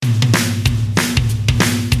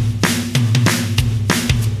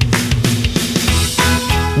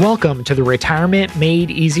Welcome to the Retirement Made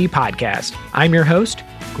Easy podcast. I'm your host,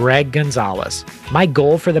 Greg Gonzalez. My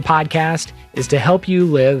goal for the podcast is to help you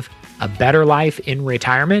live a better life in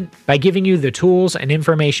retirement by giving you the tools and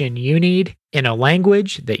information you need in a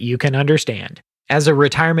language that you can understand. As a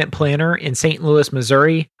retirement planner in St. Louis,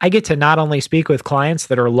 Missouri, I get to not only speak with clients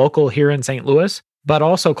that are local here in St. Louis, but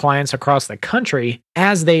also clients across the country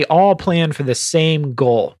as they all plan for the same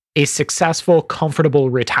goal, a successful, comfortable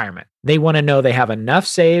retirement. They want to know they have enough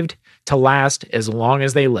saved to last as long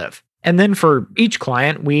as they live. And then for each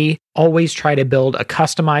client, we always try to build a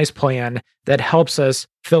customized plan that helps us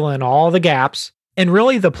fill in all the gaps. And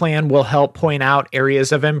really, the plan will help point out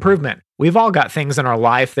areas of improvement. We've all got things in our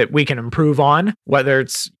life that we can improve on, whether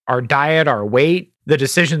it's our diet, our weight, the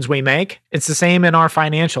decisions we make. It's the same in our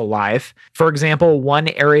financial life. For example, one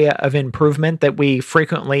area of improvement that we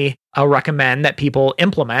frequently recommend that people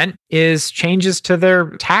implement is changes to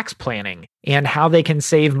their tax planning and how they can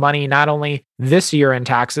save money not only this year in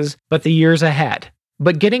taxes, but the years ahead.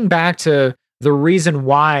 But getting back to the reason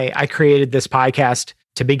why I created this podcast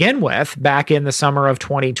to begin with, back in the summer of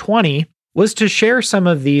 2020, was to share some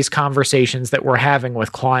of these conversations that we're having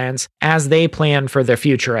with clients as they plan for their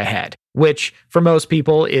future ahead, which for most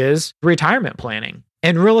people is retirement planning.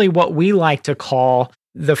 And really what we like to call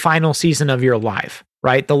the final season of your life,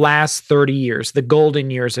 right? The last 30 years, the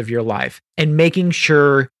golden years of your life, and making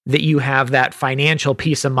sure that you have that financial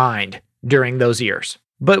peace of mind during those years.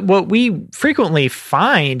 But what we frequently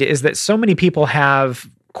find is that so many people have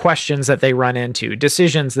questions that they run into,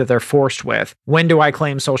 decisions that they're forced with. When do I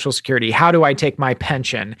claim Social Security? How do I take my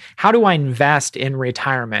pension? How do I invest in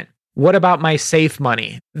retirement? What about my safe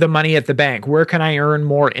money, the money at the bank? Where can I earn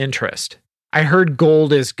more interest? I heard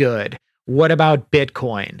gold is good. What about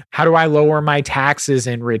Bitcoin? How do I lower my taxes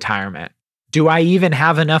in retirement? Do I even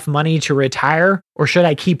have enough money to retire, or should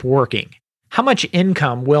I keep working? How much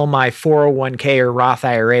income will my 401k or Roth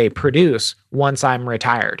IRA produce once I'm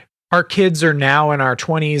retired? Our kids are now in our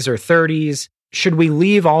 20s or 30s. Should we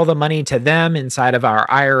leave all the money to them inside of our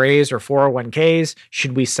IRAs or 401ks?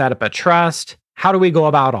 Should we set up a trust? How do we go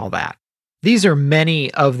about all that? These are many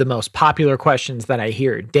of the most popular questions that I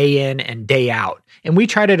hear day in and day out. And we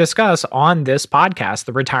try to discuss on this podcast,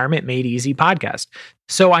 the Retirement Made Easy podcast.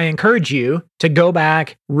 So I encourage you to go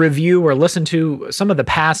back, review, or listen to some of the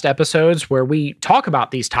past episodes where we talk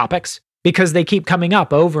about these topics, because they keep coming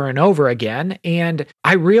up over and over again. And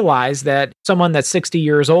I realize that someone that's 60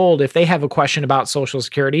 years old, if they have a question about Social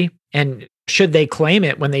Security and should they claim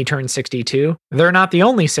it when they turn 62, they're not the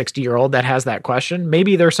only 60-year-old that has that question.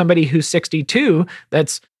 Maybe there's somebody who's 62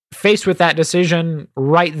 that's faced with that decision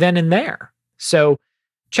right then and there. So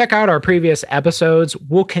check out our previous episodes.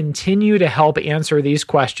 We'll continue to help answer these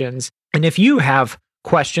questions. And if you have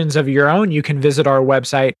questions of your own, you can visit our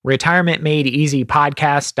website,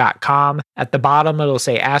 retirementmadeeasypodcast.com. At the bottom, it'll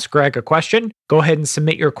say Ask Greg a Question. Go ahead and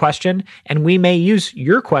submit your question, and we may use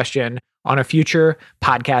your question on a future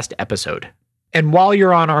podcast episode. And while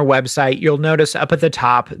you're on our website, you'll notice up at the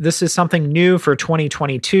top, this is something new for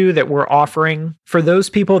 2022 that we're offering for those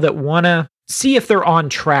people that want to see if they're on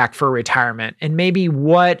track for retirement and maybe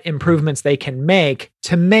what improvements they can make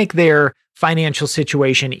to make their financial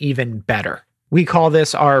situation even better. We call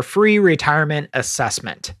this our free retirement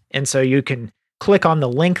assessment. And so you can click on the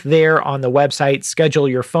link there on the website, schedule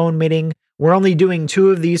your phone meeting. We're only doing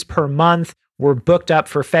 2 of these per month. We're booked up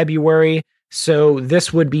for February. So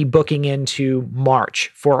this would be booking into March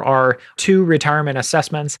for our 2 retirement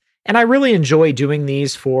assessments. And I really enjoy doing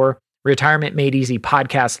these for Retirement Made Easy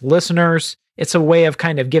podcast listeners. It's a way of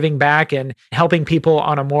kind of giving back and helping people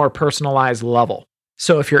on a more personalized level.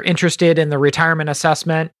 So if you're interested in the retirement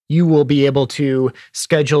assessment, you will be able to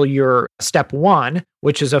schedule your step 1,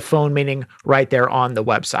 which is a phone meeting right there on the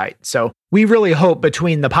website. So we really hope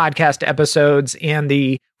between the podcast episodes and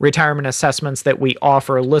the retirement assessments that we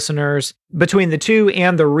offer listeners, between the 2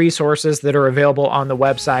 and the resources that are available on the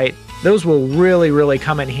website, those will really, really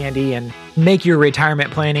come in handy and make your retirement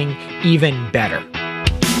planning even better.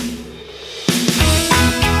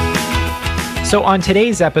 So on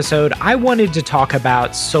today's episode, I wanted to talk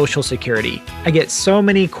about Social Security. I get so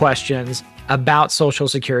many questions about Social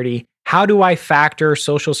Security. How do I factor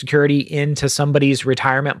Social Security into somebody's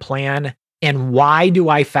retirement plan? And why do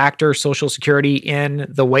I factor Social Security in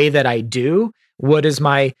the way that I do? What is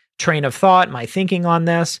my train of thought, my thinking on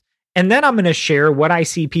this? And then I'm going to share what I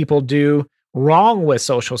see people do wrong with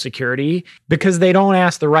Social Security because they don't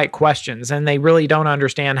ask the right questions and they really don't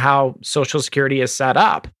understand how Social Security is set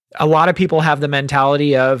up. A lot of people have the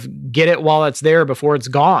mentality of get it while it's there before it's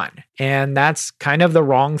gone. And that's kind of the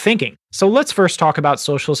wrong thinking. So let's first talk about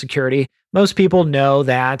Social Security. Most people know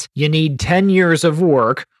that you need 10 years of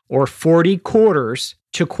work or 40 quarters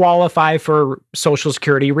to qualify for Social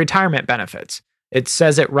Security retirement benefits. It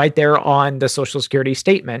says it right there on the Social Security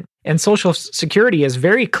statement. And Social Security is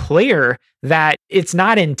very clear that it's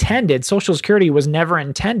not intended, Social Security was never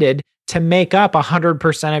intended to make up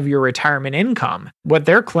 100% of your retirement income. What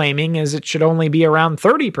they're claiming is it should only be around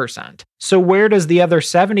 30%. So where does the other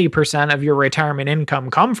 70% of your retirement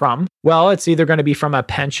income come from? Well, it's either going to be from a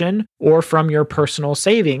pension or from your personal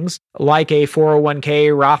savings, like a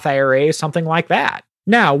 401k, Roth IRA, something like that.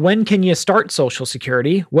 Now, when can you start Social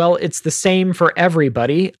Security? Well, it's the same for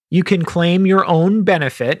everybody. You can claim your own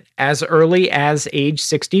benefit as early as age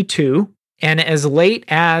 62 and as late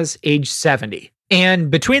as age 70.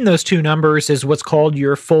 And between those two numbers is what's called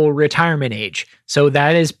your full retirement age. So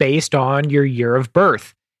that is based on your year of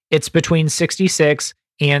birth. It's between 66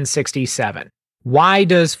 and 67. Why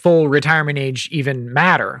does full retirement age even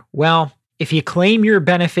matter? Well, if you claim your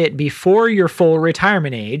benefit before your full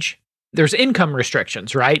retirement age, there's income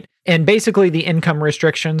restrictions, right? And basically the income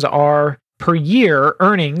restrictions are per year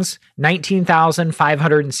earnings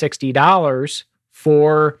 $19,560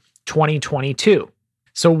 for 2022.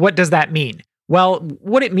 So what does that mean? Well,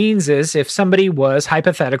 what it means is if somebody was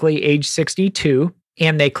hypothetically age 62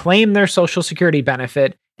 and they claim their Social Security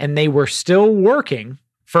benefit and they were still working,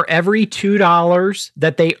 for every $2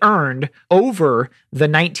 that they earned over the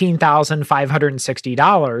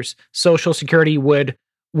 $19,560, Social Security would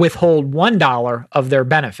withhold $1 of their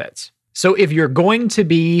benefits. So if you're going to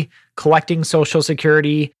be collecting Social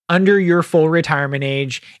Security under your full retirement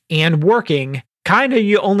age and working,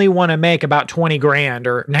 you only want to make about 20 grand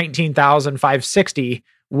or 19,560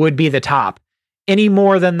 would be the top. Any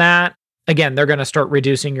more than that, again, they're going to start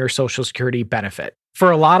reducing your Social Security benefit. For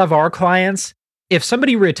a lot of our clients, if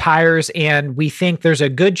somebody retires and we think there's a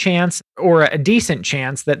good chance or a decent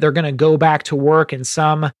chance that they're going to go back to work in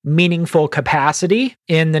some meaningful capacity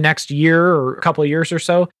in the next year or a couple of years or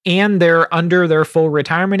so, and they're under their full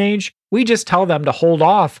retirement age, we just tell them to hold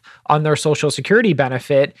off on their Social Security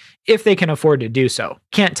benefit if they can afford to do so.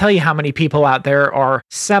 Can't tell you how many people out there are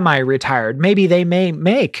semi-retired. Maybe they may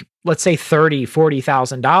make, let's say, $30,000,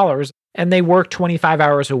 $40,000, and they work 25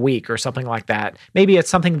 hours a week or something like that. Maybe it's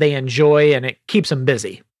something they enjoy and it keeps them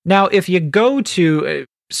busy. Now, if you go to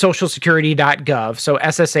socialsecurity.gov, so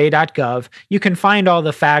ssa.gov, you can find all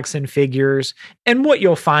the facts and figures. And what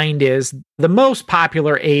you'll find is the most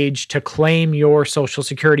popular age to claim your Social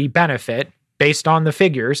Security benefit, based on the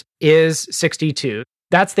figures, is 62.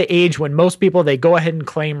 That's the age when most people, they go ahead and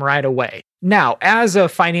claim right away. Now, as a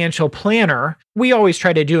financial planner, we always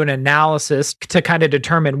try to do an analysis to kind of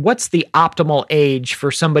determine what's the optimal age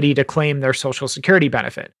for somebody to claim their Social Security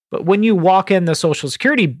benefit. But when you walk in the Social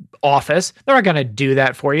Security office, they're not going to do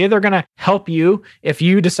that for you. They're going to help you if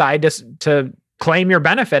you decide to claim your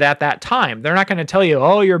benefit at that time. They're not going to tell you,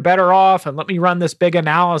 oh, you're better off, and let me run this big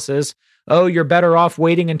analysis. Oh, you're better off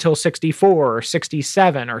waiting until 64 or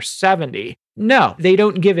 67 or 70. No, they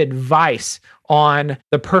don't give advice on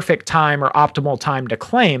the perfect time or optimal time to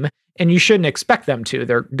claim, and you shouldn't expect them to.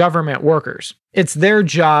 They're government workers. It's their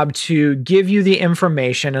job to give you the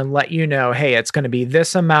information and let you know, hey, it's going to be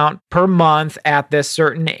this amount per month at this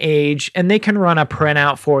certain age, and they can run a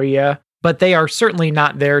printout for you, but they are certainly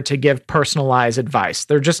not there to give personalized advice.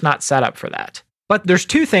 They're just not set up for that. But there's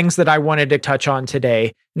two things that I wanted to touch on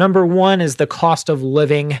today. Number one is the cost of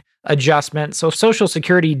living adjustment. So Social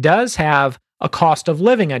Security does have a cost of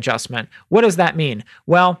living adjustment. What does that mean?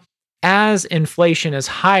 Well, as inflation is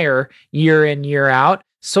higher year in, year out,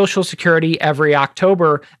 Social Security every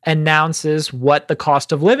October announces what the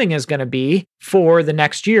cost of living is going to be for the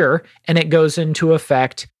next year, and it goes into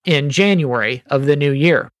effect in January of the new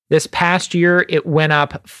year. This past year, it went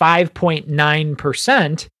up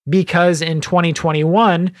 5.9% because in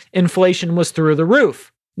 2021, inflation was through the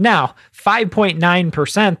roof. Now,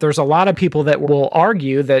 5.9%, there's a lot of people that will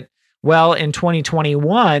argue that, well, in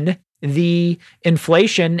 2021, the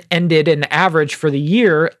inflation ended an average for the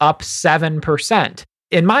year up 7%.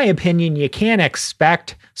 In my opinion, you can't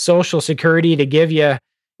expect Social Security to give you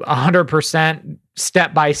 100%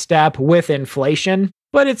 step by step with inflation,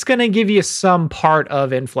 but it's going to give you some part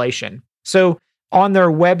of inflation. So on their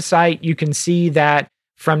website, you can see that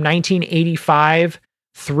from 1985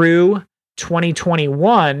 through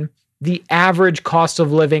 2021, the average cost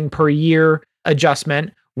of living per year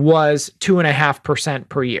adjustment was 2.5%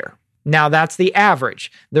 per year. Now that's the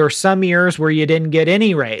average. There are some years where you didn't get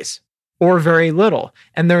any raise or very little.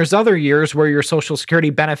 And there's other years where your Social Security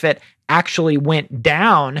benefit actually went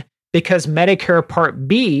down because Medicare Part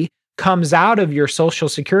B comes out of your Social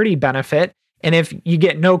Security benefit. And if you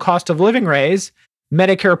get no cost of living raise,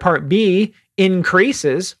 Medicare Part B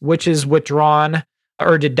increases, which is withdrawn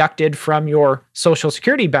or deducted from your Social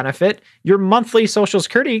Security benefit, your monthly Social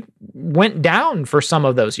Security went down for some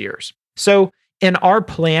of those years. So in our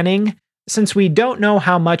planning, since we don't know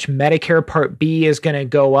how much Medicare Part B is going to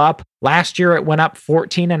go up, last year it went up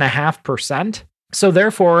 14.5%. So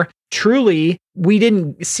therefore, truly, we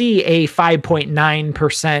didn't see a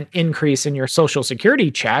 5.9% increase in your Social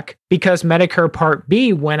Security check because Medicare Part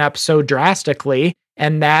B went up so drastically,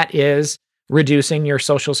 and that is reducing your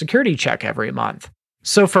Social Security check every month.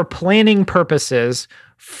 So for planning purposes,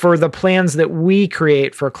 for the plans that we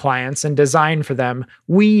create for clients and design for them,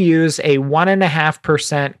 we use a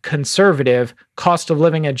 1.5% conservative cost of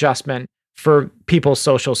living adjustment for people's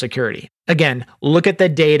Social Security. Again, look at the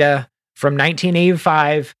data from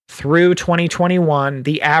 1985 through 2021.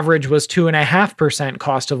 The average was 2.5%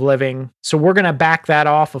 cost of living. So we're going to back that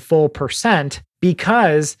off a full percent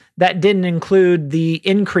because that didn't include the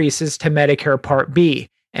increases to Medicare Part B.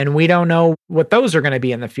 And we don't know what those are going to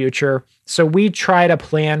be in the future. So we try to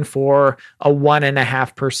plan for a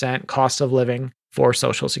 1.5% cost of living for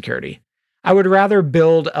Social Security. I would rather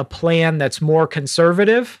build a plan that's more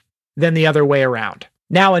conservative than the other way around.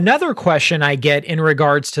 Now, another question I get in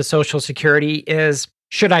regards to Social Security is,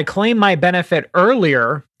 should I claim my benefit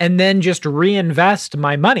earlier and then just reinvest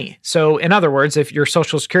my money? So in other words, if your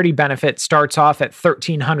Social Security benefit starts off at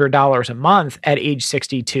 $1,300 a month at age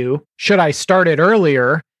 62, should I start it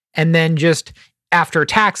earlier and then just after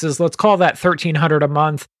taxes, let's call that $1,300 a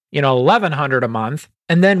month, $1,100 a month,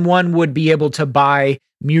 and then one would be able to buy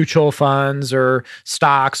mutual funds or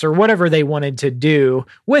stocks or whatever they wanted to do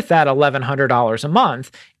with that $1,100 a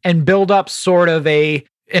month and build up sort of an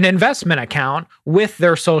investment account with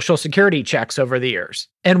their Social Security checks over the years.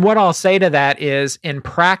 And what I'll say to that is, in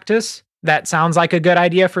practice, that sounds like a good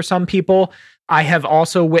idea for some people. I have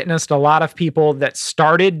also witnessed a lot of people that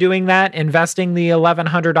started doing that, investing the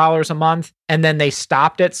 $1,100 a month, and then they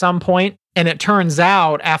stopped at some point. And it turns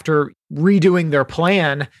out after redoing their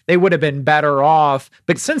plan, they would have been better off.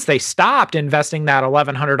 But since they stopped investing that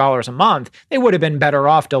 $1,100 a month, they would have been better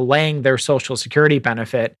off delaying their Social Security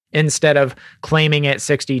benefit instead of claiming it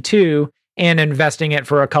 62 and investing it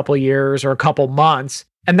for a couple years or a couple months.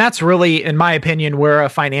 And that's really, in my opinion, where a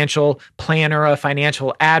financial planner, a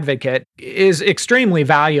financial advocate is extremely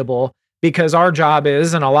valuable, because our job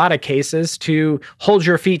is, in a lot of cases, to hold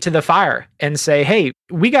your feet to the fire and say, hey,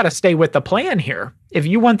 we got to stay with the plan here. If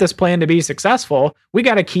you want this plan to be successful, we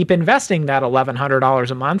got to keep investing that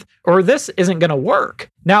 $1,100 a month, or this isn't going to work.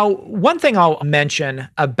 Now, one thing I'll mention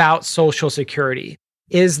about Social Security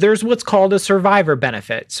is there's what's called a survivor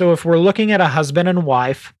benefit. So if we're looking at a husband and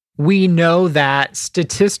wife, we know that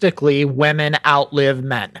statistically women outlive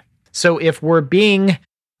men. So if we're being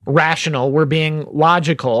rational, we're being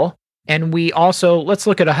logical, and we also, let's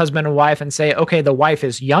look at a husband and wife and say, okay, the wife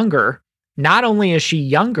is younger. Not only is she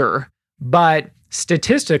younger, but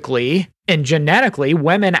statistically and genetically,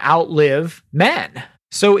 women outlive men.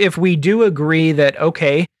 So if we do agree that,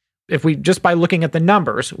 okay, if we just by looking at the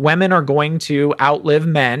numbers, women are going to outlive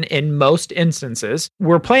men in most instances,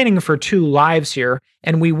 we're planning for two lives here.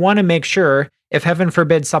 And we want to make sure, if heaven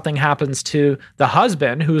forbid something happens to the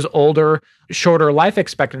husband who's older, shorter life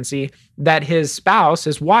expectancy, that his spouse,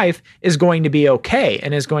 his wife, is going to be okay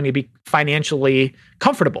and is going to be financially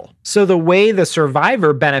comfortable. So the way the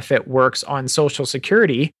survivor benefit works on Social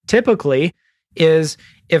Security typically is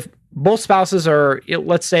if both spouses are,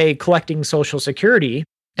 let's say, collecting Social Security,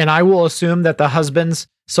 and I will assume that the husband's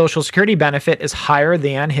Social Security benefit is higher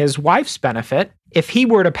than his wife's benefit. If he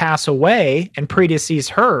were to pass away and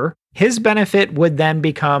predecease her, his benefit would then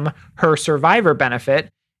become her survivor benefit,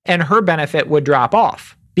 and her benefit would drop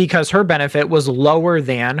off because her benefit was lower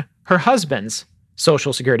than her husband's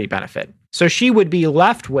Social Security benefit. So she would be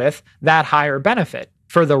left with that higher benefit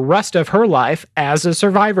for the rest of her life as a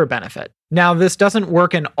survivor benefit. Now, this doesn't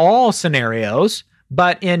work in all scenarios,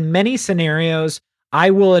 but in many scenarios,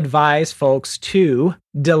 I will advise folks to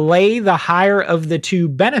delay the higher of the two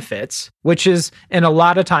benefits, which is, and a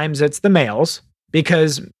lot of times it's the males,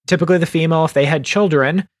 because typically the female, if they had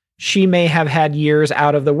children, she may have had years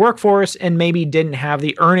out of the workforce and maybe didn't have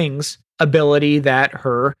the earnings ability that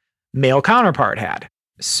her male counterpart had.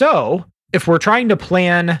 So if we're trying to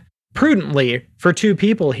plan prudently for two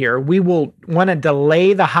people here, we will want to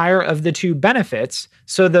delay the higher of the two benefits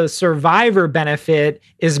so the survivor benefit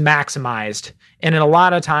is maximized. And a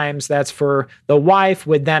lot of times that's for the wife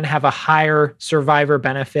would then have a higher survivor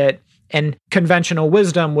benefit. And conventional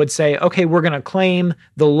wisdom would say, okay, we're going to claim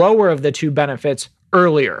the lower of the two benefits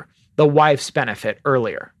earlier, the wife's benefit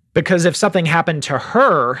earlier. Because if something happened to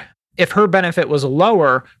her If her benefit was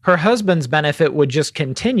lower, her husband's benefit would just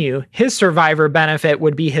continue. His survivor benefit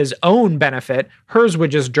would be his own benefit. Hers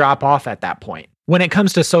would just drop off at that point. When it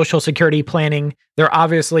comes to Social Security planning, there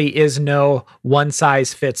obviously is no one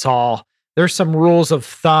size fits all. There's some rules of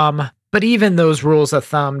thumb, but even those rules of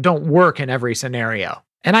thumb don't work in every scenario.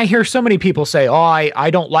 And I hear so many people say, oh, I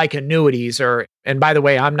don't like annuities, and by the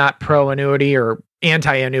way, I'm not pro annuity or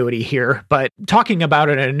anti-annuity here, but talking about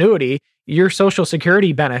an annuity, your Social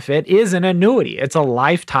Security benefit is an annuity. It's a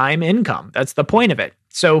lifetime income. That's the point of it.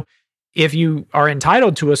 So if you are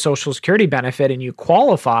entitled to a Social Security benefit and you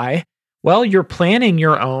qualify, well, you're planning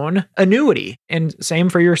your own annuity, and same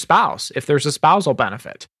for your spouse if there's a spousal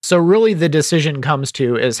benefit. So really the decision comes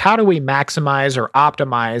to is how do we maximize or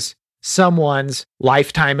optimize someone's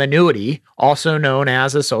lifetime annuity, also known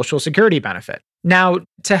as a Social Security benefit. Now,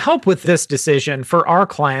 to help with this decision for our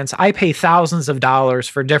clients, I pay thousands of dollars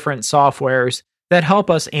for different softwares that help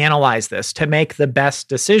us analyze this to make the best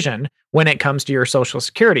decision when it comes to your Social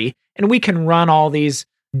Security. And we can run all these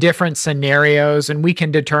different scenarios and we can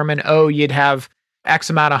determine, oh, you'd have X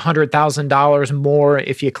amount of $100,000 more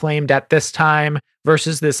if you claimed at this time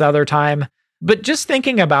versus this other time. But just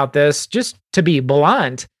thinking about this, just to be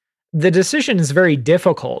blunt, the decision is very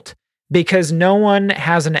difficult because no one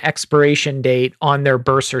has an expiration date on their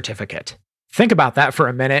birth certificate. Think about that for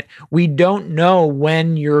a minute. We don't know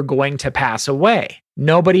when you're going to pass away.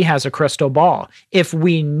 Nobody has a crystal ball. If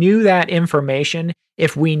we knew that information,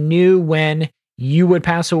 if we knew when you would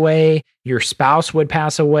pass away, your spouse would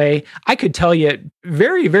pass away, I could tell you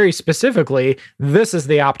very, very specifically, this is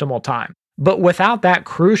the optimal time. But without that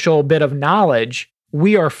crucial bit of knowledge,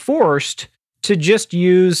 we are forced to just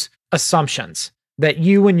use assumptions that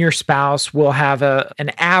you and your spouse will have an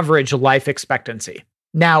average life expectancy.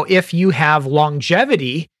 Now, if you have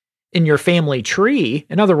longevity in your family tree,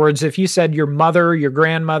 in other words, if you said your mother, your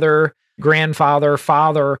grandmother, grandfather,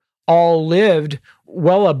 father all lived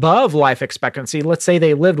well above life expectancy, let's say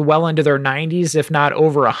they lived well into their 90s, if not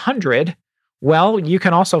over 100, well, you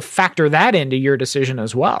can also factor that into your decision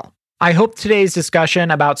as well. I hope today's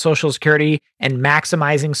discussion about Social Security and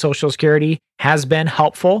maximizing Social Security has been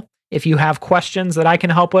helpful. If you have questions that I can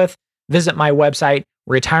help with, visit my website,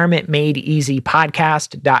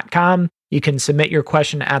 retirementmadeeasypodcast.com. You can submit your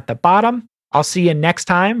question at the bottom. I'll see you next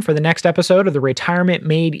time for the next episode of the Retirement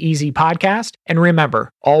Made Easy podcast. And remember,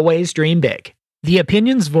 always dream big. The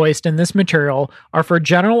opinions voiced in this material are for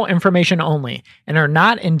general information only and are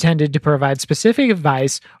not intended to provide specific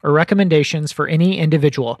advice or recommendations for any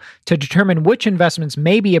individual. To determine which investments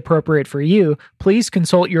may be appropriate for you, please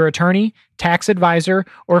consult your attorney, tax advisor,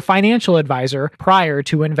 or financial advisor prior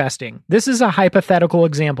to investing. This is a hypothetical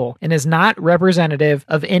example and is not representative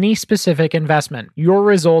of any specific investment. Your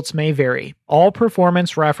results may vary. All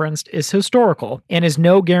performance referenced is historical and is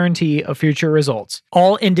no guarantee of future results.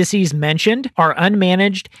 All indices mentioned are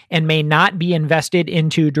unmanaged and may not be invested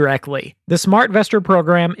into directly. The SmartVestor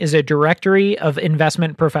program is a directory of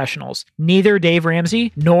investment professionals. Neither Dave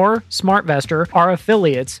Ramsey nor SmartVestor are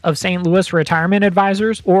affiliates of St. Louis Retirement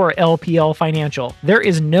Advisors or LPL Financial. There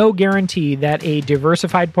is no guarantee that a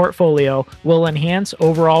diversified portfolio will enhance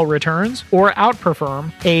overall returns or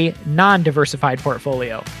outperform a non-diversified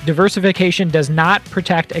portfolio. Diversification does not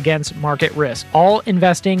protect against market risk. All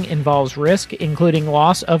investing involves risk, including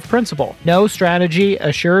loss of principal. No strategy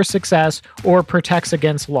assures success or protects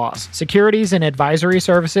against loss. Securities and advisory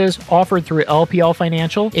services offered through LPL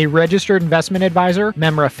Financial, a registered investment advisor,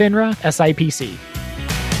 member FINRA, SIPC.